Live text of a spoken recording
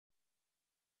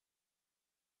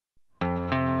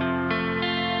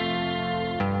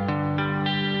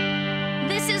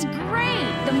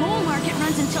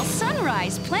runs until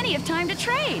sunrise. Plenty of time to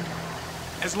trade.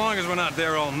 As long as we're not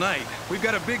there all night. We've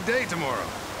got a big day tomorrow.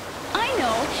 I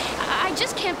know. I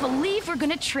just can't believe we're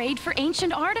gonna trade for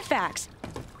ancient artifacts.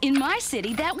 In my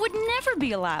city, that would never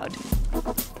be allowed.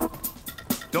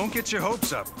 Don't get your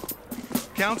hopes up.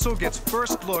 Council gets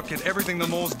first look at everything the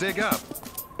moles dig up.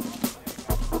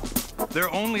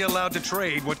 They're only allowed to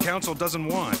trade what Council doesn't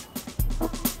want.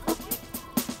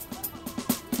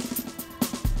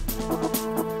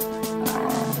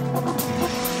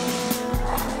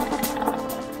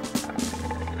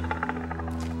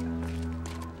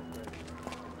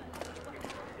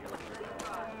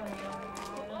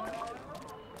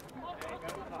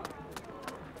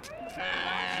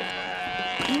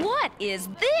 What is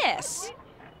this?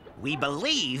 We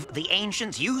believe the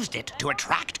ancients used it to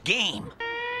attract game.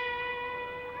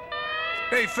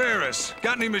 Hey, Ferris,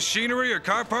 got any machinery or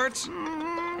car parts?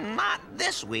 Not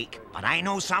this week, but I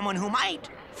know someone who might.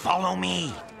 Follow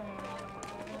me.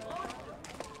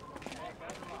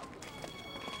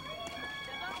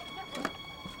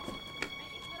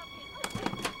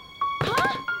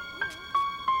 Huh?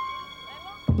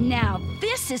 Now,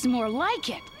 this is more like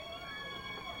it.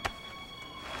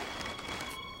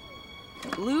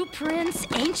 Blueprints,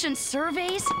 ancient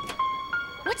surveys.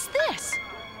 What's this?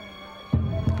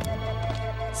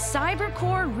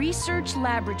 Cybercore Research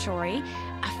Laboratory,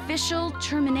 official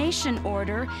termination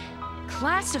order,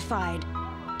 classified,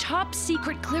 top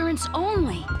secret clearance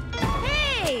only.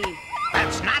 Hey!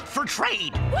 That's not for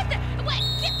trade. What the? What?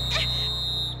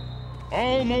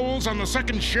 All moles on the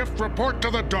second shift report to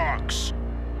the docks.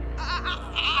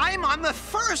 I'm on the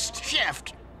first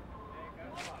shift.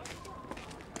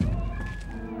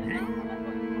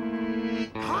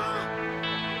 Huh?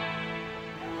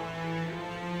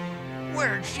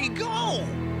 Where'd she go?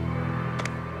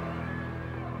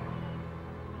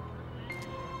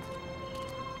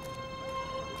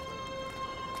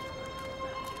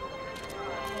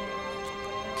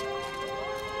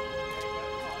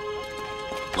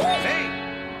 Hey,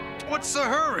 what's the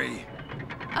hurry?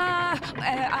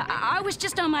 I was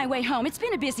just on my way home. It's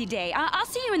been a busy day. I'll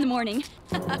see you in the morning.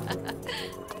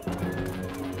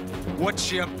 What's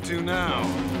she up to now?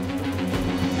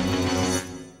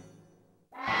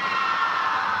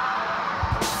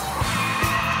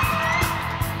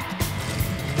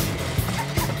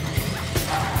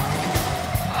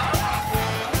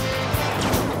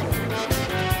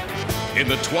 In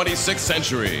the 26th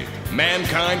century,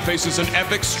 mankind faces an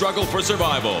epic struggle for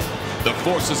survival. The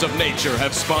forces of nature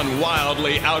have spun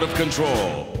wildly out of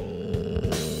control.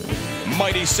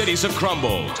 Mighty cities have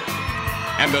crumbled,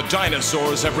 and the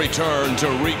dinosaurs have returned to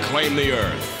reclaim the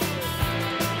Earth.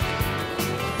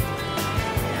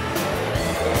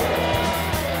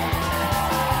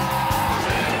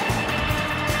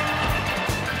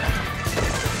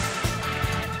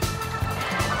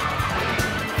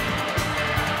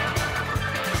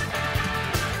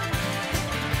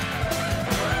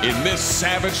 In this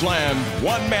savage land,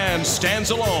 one man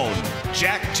stands alone,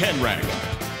 Jack Tenrec,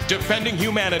 defending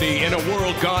humanity in a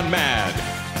world gone mad.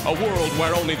 A world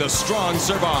where only the strong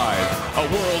survive. A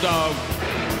world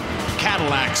of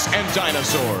Cadillacs and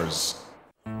dinosaurs.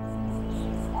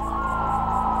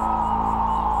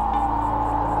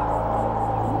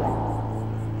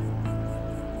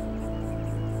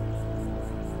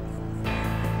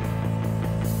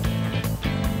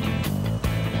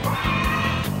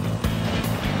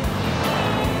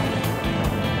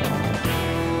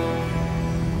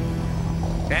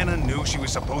 Hannah knew she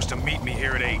was supposed to meet me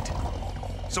here at 8.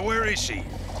 So where is she?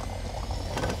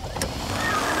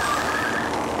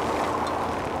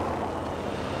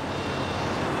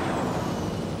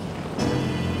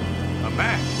 A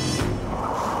map.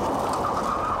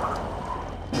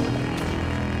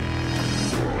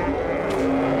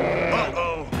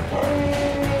 Uh-oh.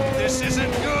 This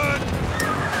isn't good.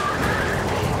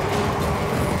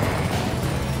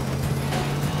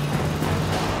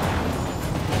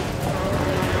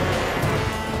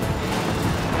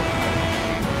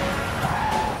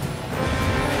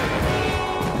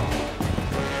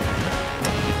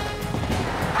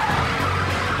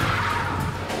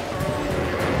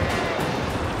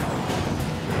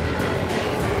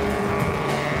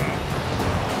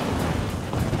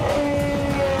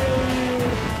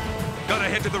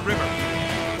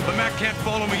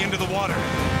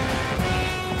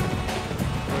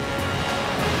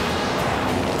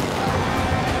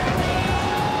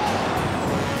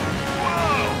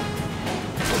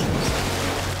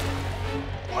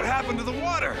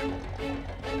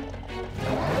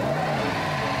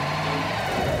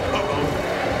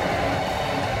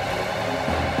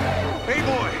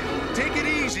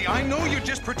 I know you're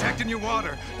just protecting your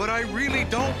water, but I really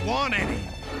don't want any.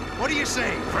 What do you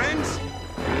say, friends?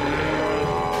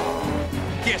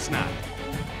 Guess not.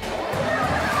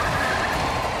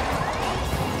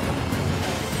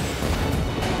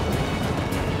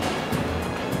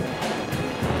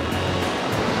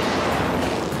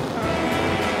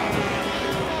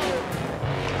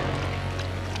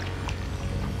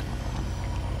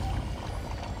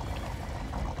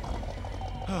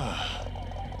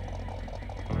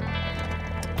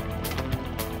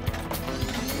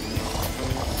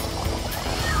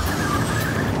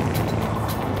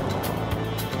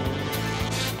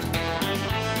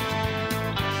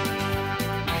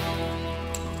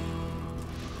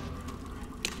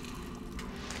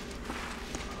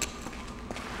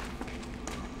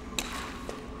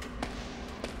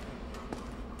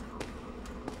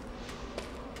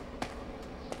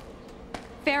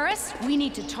 Ferris, we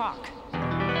need to talk.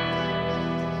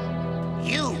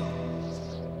 You?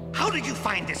 How did you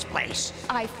find this place?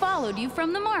 I followed you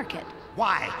from the market.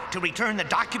 Why? To return the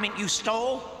document you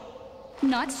stole?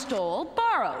 Not stole,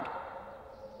 borrowed.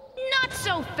 Not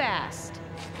so fast.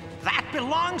 That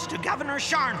belongs to Governor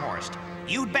Scharnhorst.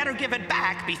 You'd better give it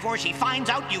back before she finds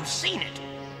out you've seen it.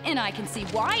 And I can see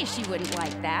why she wouldn't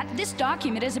like that. This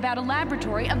document is about a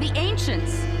laboratory of the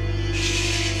ancients.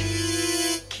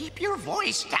 Keep your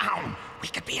voice down. We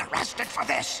could be arrested for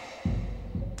this.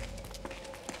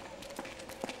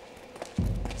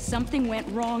 Something went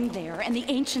wrong there, and the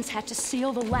ancients had to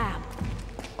seal the lab.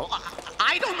 Oh,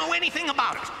 I don't know anything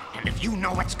about it. And if you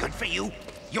know what's good for you,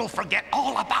 you'll forget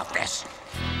all about this.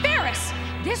 Ferris!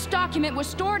 This document was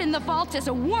stored in the vault as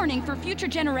a warning for future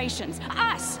generations.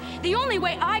 Us! The only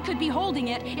way I could be holding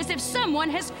it is if someone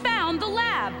has found the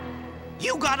lab.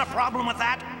 You got a problem with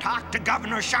that? Talk to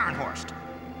Governor Scharnhorst.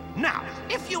 Now,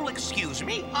 if you'll excuse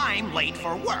me, I'm late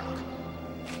for work.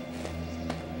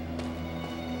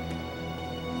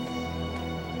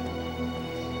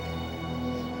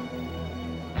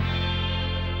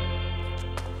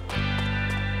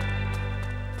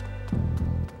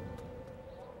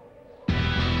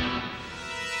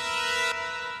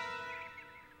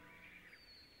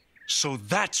 So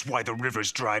that's why the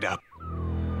river's dried up.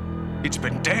 It's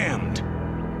been dammed.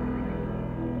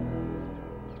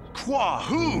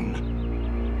 Wasoon!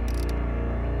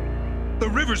 The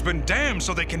river's been dammed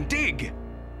so they can dig.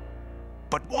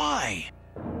 But why?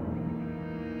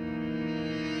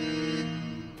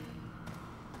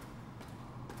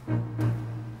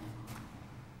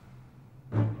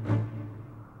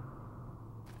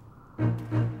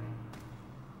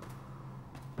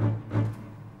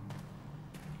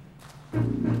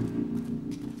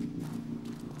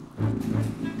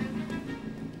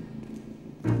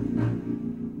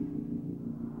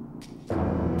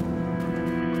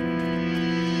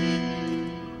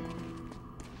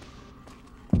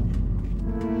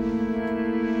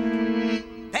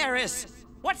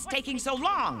 What's taking so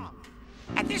long?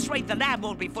 At this rate, the lab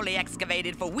won't be fully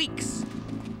excavated for weeks.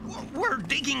 We're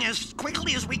digging as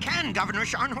quickly as we can, Governor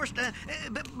Scharnhorst,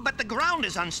 but the ground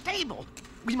is unstable.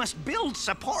 We must build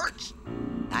supports.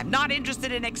 I'm not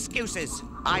interested in excuses.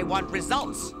 I want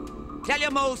results. Tell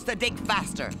your moles to dig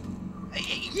faster.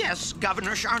 Yes,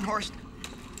 Governor Scharnhorst.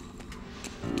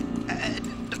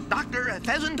 Dr.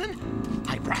 Fessenden,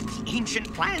 I brought the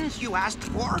ancient plans you asked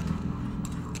for.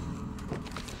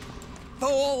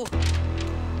 Fool!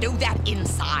 Do that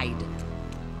inside.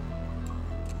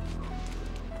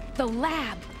 The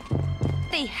lab.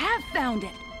 They have found it.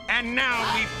 And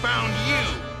now we found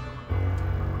you.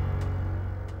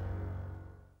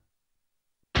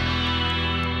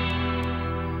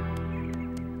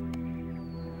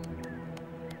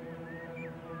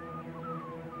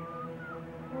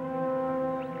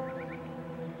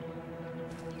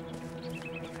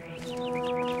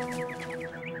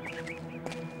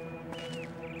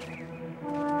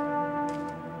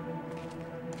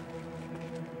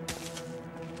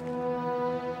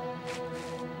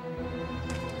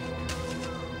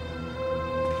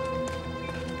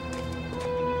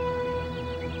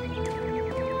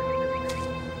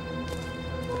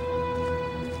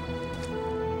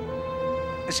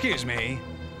 Excuse me.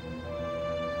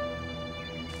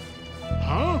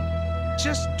 Huh?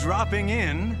 Just dropping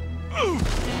in.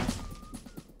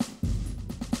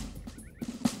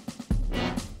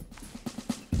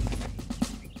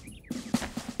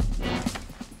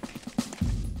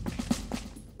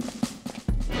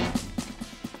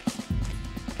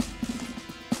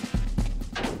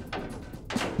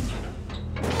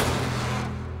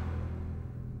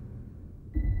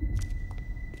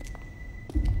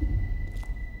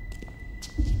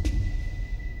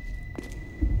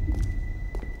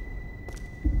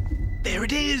 There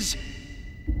it is.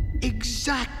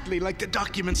 Exactly like the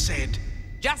document said.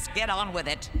 Just get on with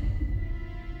it.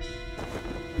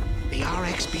 The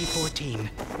RXB-14,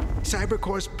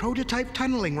 Cybercore's prototype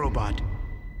tunneling robot.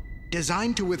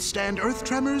 Designed to withstand earth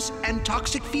tremors and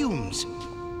toxic fumes.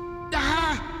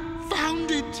 Ah!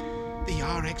 Found it! The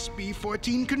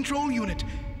RXB-14 control unit.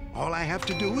 All I have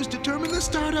to do is determine the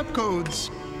startup codes.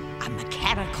 A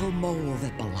mechanical mole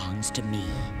that belongs to me.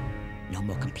 No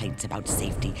more complaints about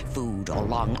safety, food, or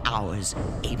long hours.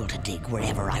 Able to dig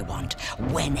wherever I want,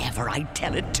 whenever I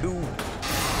tell it to.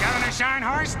 Governor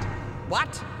Scharnhorst?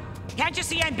 What? Can't you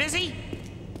see I'm busy?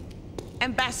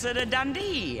 Ambassador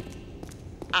Dundee.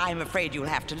 I'm afraid you'll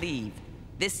have to leave.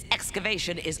 This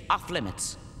excavation is off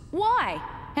limits. Why?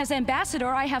 As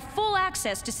ambassador, I have full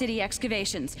access to city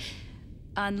excavations.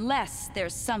 Unless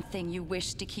there's something you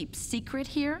wish to keep secret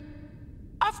here?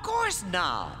 Of course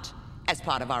not. As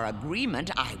part of our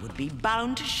agreement, I would be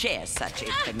bound to share such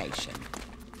information.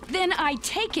 Then I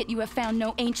take it you have found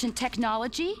no ancient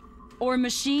technology? Or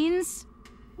machines?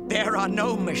 There are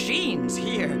no machines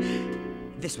here.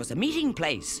 This was a meeting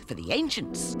place for the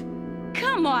ancients.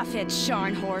 Come off it,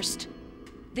 Scharnhorst.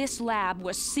 This lab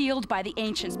was sealed by the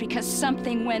ancients because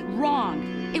something went wrong.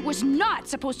 It was not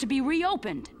supposed to be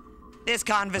reopened. This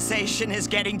conversation is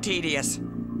getting tedious.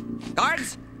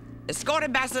 Guards, escort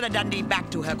Ambassador Dundee back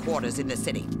to her quarters in the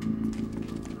city.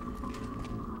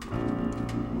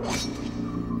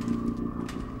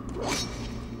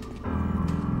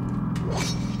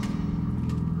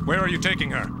 Where are you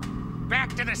taking her?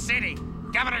 Back to the city.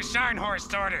 Governor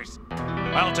Scharnhorst's orders.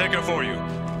 I'll take her for you.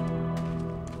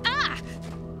 Ah!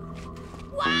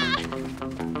 Wah!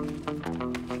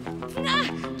 Ah,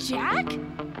 Jack?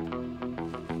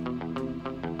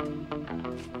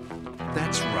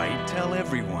 That's right, tell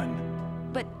everyone.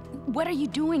 But what are you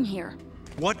doing here?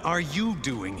 What are you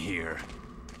doing here?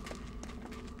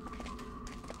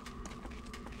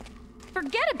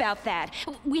 Forget about that.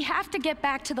 We have to get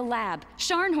back to the lab.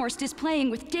 Scharnhorst is playing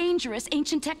with dangerous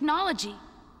ancient technology.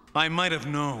 I might have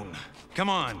known. Come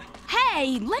on.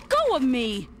 Hey, let go of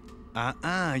me!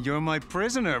 You're my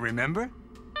prisoner, remember?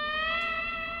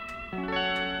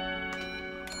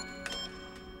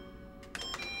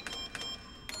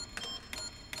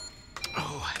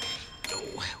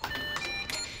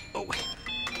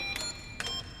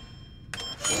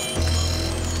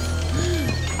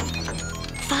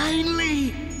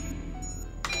 Finally!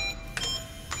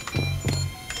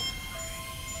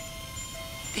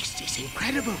 This is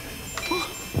incredible. Oh,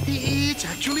 it's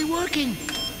actually working.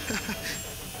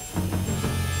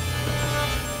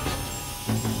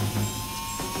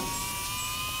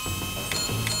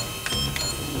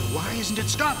 Why isn't it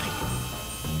stopping?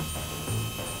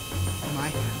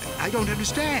 I don't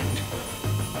understand.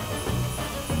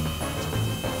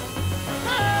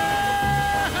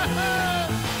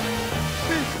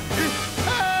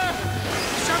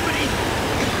 Somebody,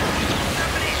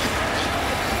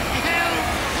 help!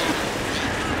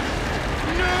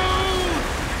 No!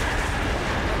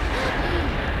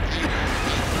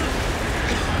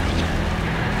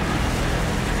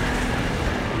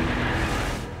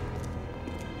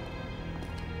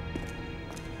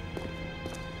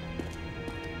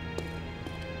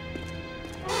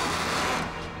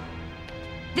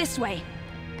 This way.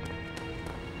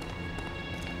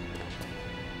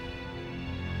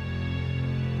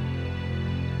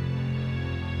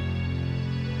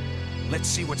 Let's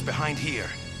see what's behind here.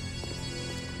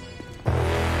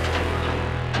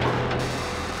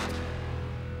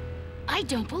 I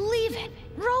don't believe it.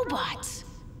 Robots.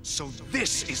 So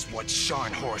this is what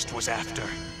Scharnhorst was after.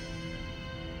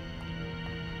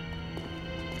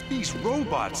 These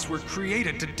robots were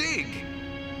created to dig.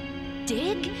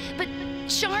 Dig? But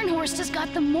Scharnhorst has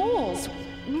got the moles.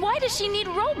 Why does she need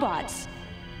robots?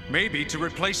 Maybe to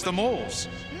replace the moles.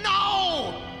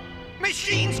 No!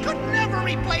 Machines could never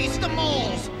replace the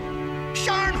moles!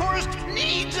 Scharnhorst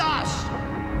needs us!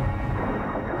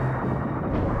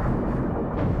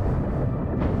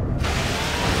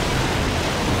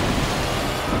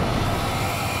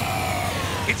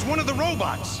 It's one of the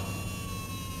robots!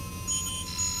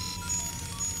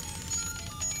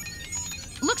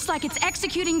 Looks like it's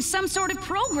executing some sort of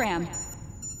program.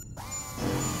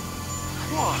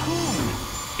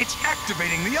 Whoa! It's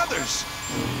activating the others!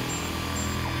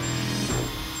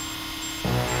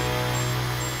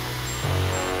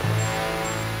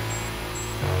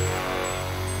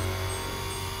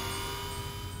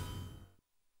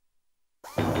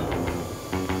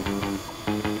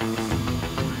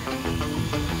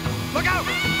 Look out!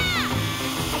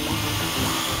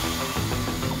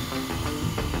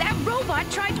 That robot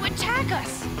tried to attack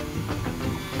us.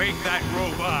 make that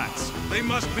robots. They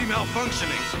must be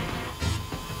malfunctioning.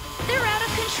 They're out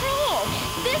of control.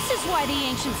 This is why the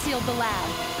ancients sealed the lab.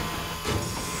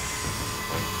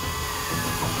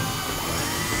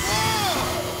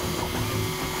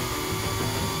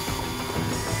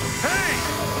 Hey!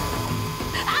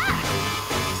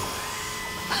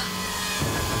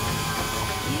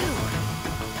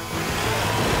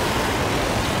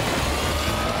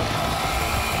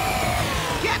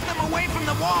 Get them away from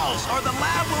the walls, or the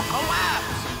lab will collapse!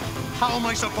 How am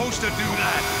I supposed to do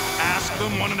that? Ask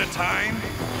them one at a time?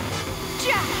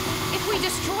 Jack, if we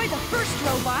destroy the first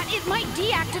robot, it might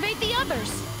deactivate the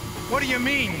others. What do you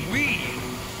mean, we?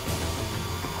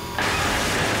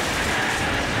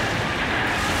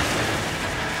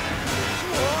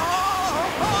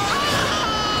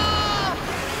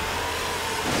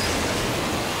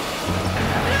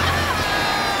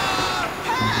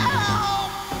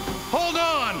 Hold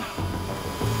on!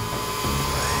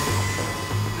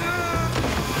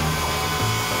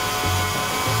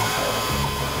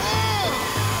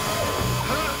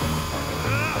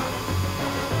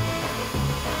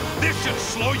 This should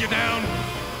slow you down.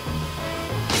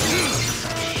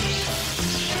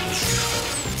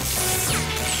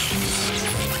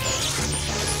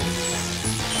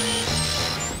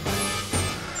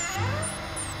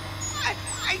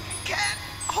 I can't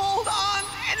hold on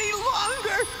any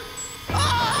longer.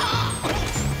 Ah!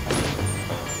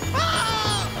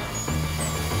 Ah!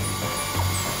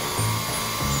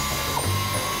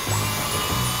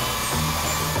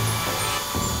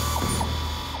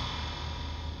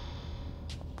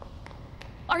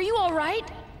 Are you all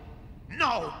right?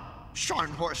 No,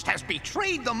 Scharnhorst has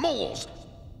betrayed the moles.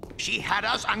 She had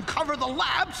us uncover the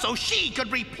lab so she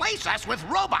could replace us with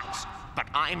robots. But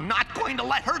I'm not going to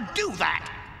let her do that.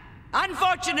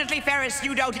 Unfortunately, Ferris,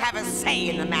 you don't have a say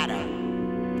in the matter.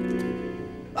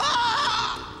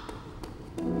 Ah!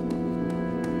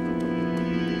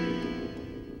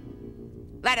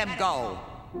 Let him go.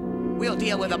 We'll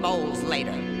deal with the moles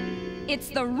later. It's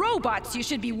the robots you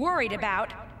should be worried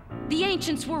about. The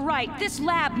ancients were right. This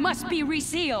lab must be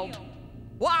resealed.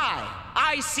 Why?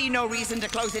 I see no reason to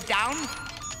close it down.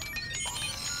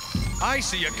 I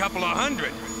see a couple of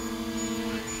hundred.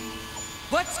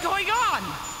 What's going on?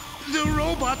 The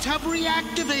robots have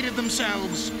reactivated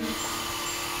themselves.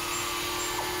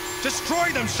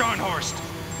 Destroy them, Scharnhorst!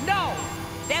 No!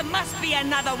 There must be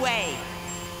another way.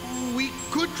 We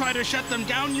could try to shut them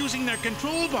down using their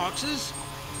control boxes.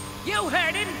 You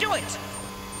heard him. Do it.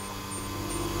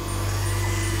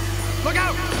 Look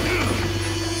out!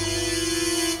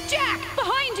 Jack,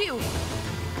 behind you!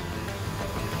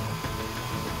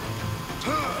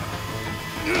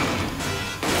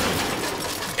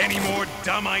 Any more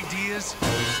dumb ideas?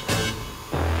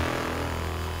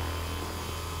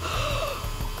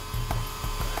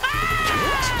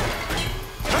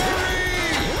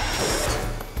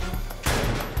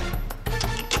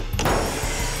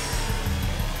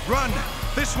 Run!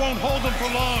 This won't hold them for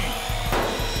long!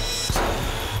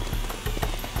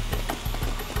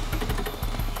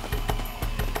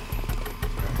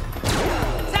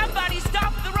 Somebody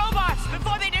stop the robots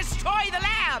before they destroy the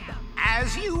lab!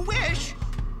 As you wish,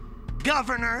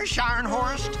 Governor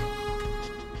Scharnhorst.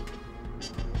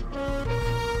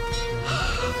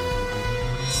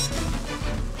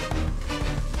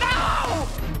 No!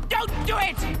 Don't do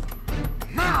it!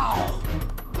 Now!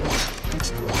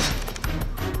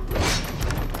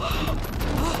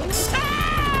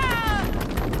 Ah!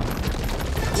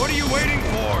 What are you waiting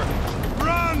for?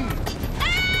 Run!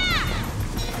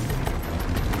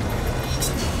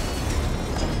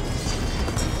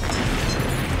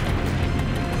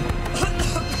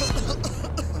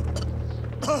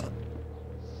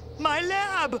 My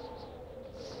lab!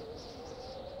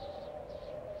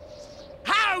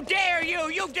 How dare you!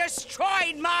 You've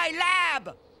destroyed my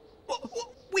lab!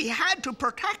 We had to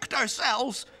protect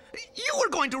ourselves. You were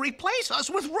going to replace us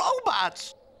with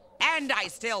robots. And I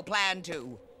still plan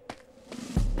to.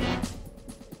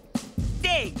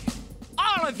 Dig!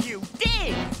 All of you,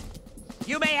 dig!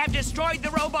 You may have destroyed the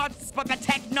robots, but the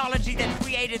technology that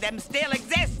created them still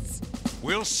exists.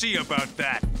 We'll see about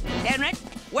that. Tenrec,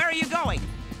 where are you going?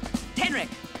 Tenrec,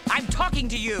 I'm talking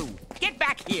to you. Get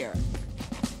back here.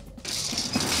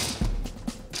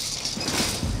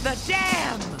 The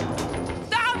dam!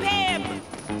 Stop him!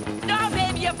 Stop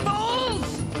him, you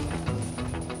fools!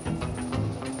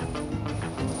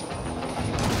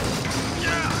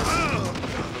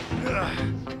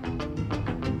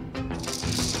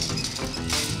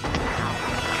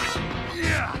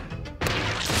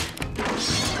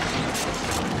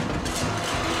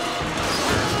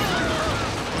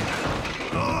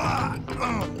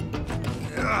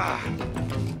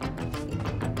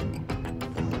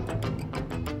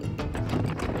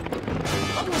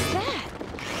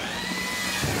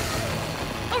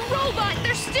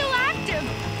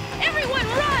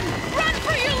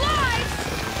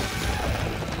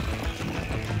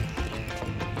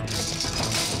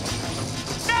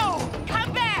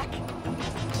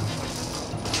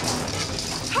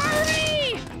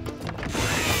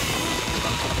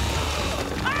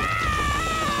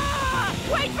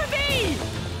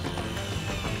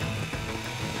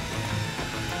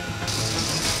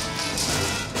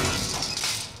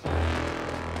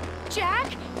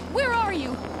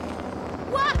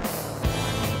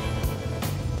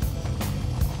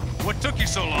 What took you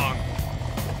so long?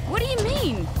 What do you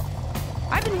mean?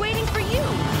 I've been waiting for you.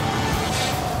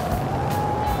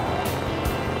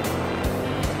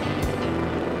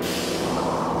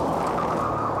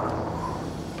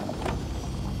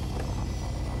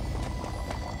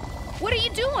 What are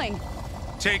you doing?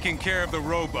 Taking care of the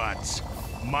robots.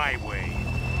 My way.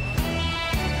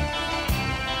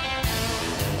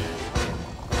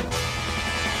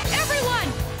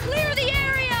 Everyone, clear the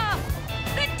area!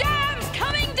 The dam's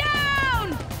coming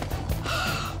down!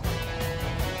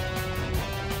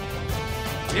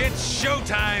 It's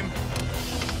showtime!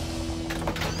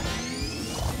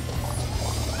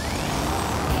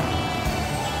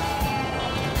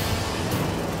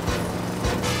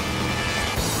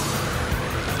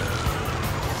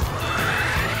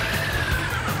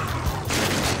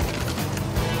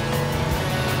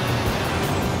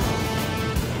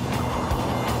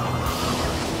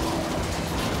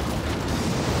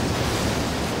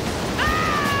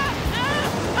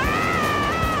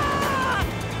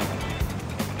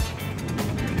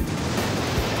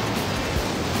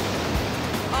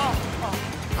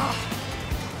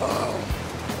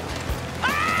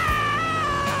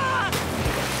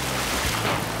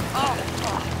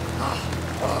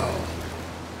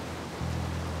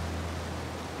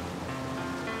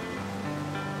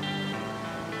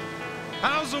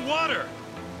 How's the water?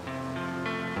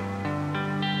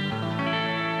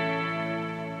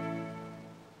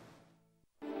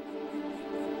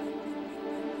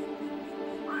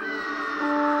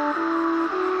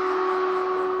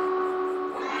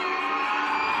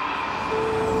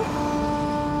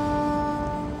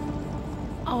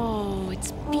 Oh,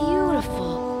 it's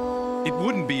beautiful. It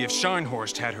wouldn't be if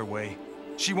Scharnhorst had her way.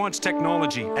 She wants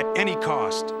technology at any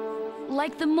cost.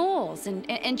 Like the moles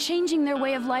and changing their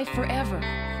way of life forever.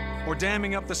 Or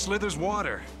damming up the Slither's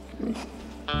water.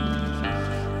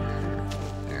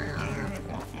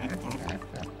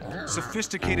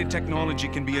 Sophisticated technology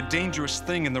can be a dangerous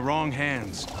thing in the wrong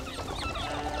hands.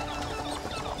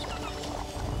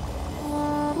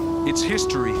 It's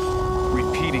history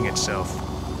repeating itself.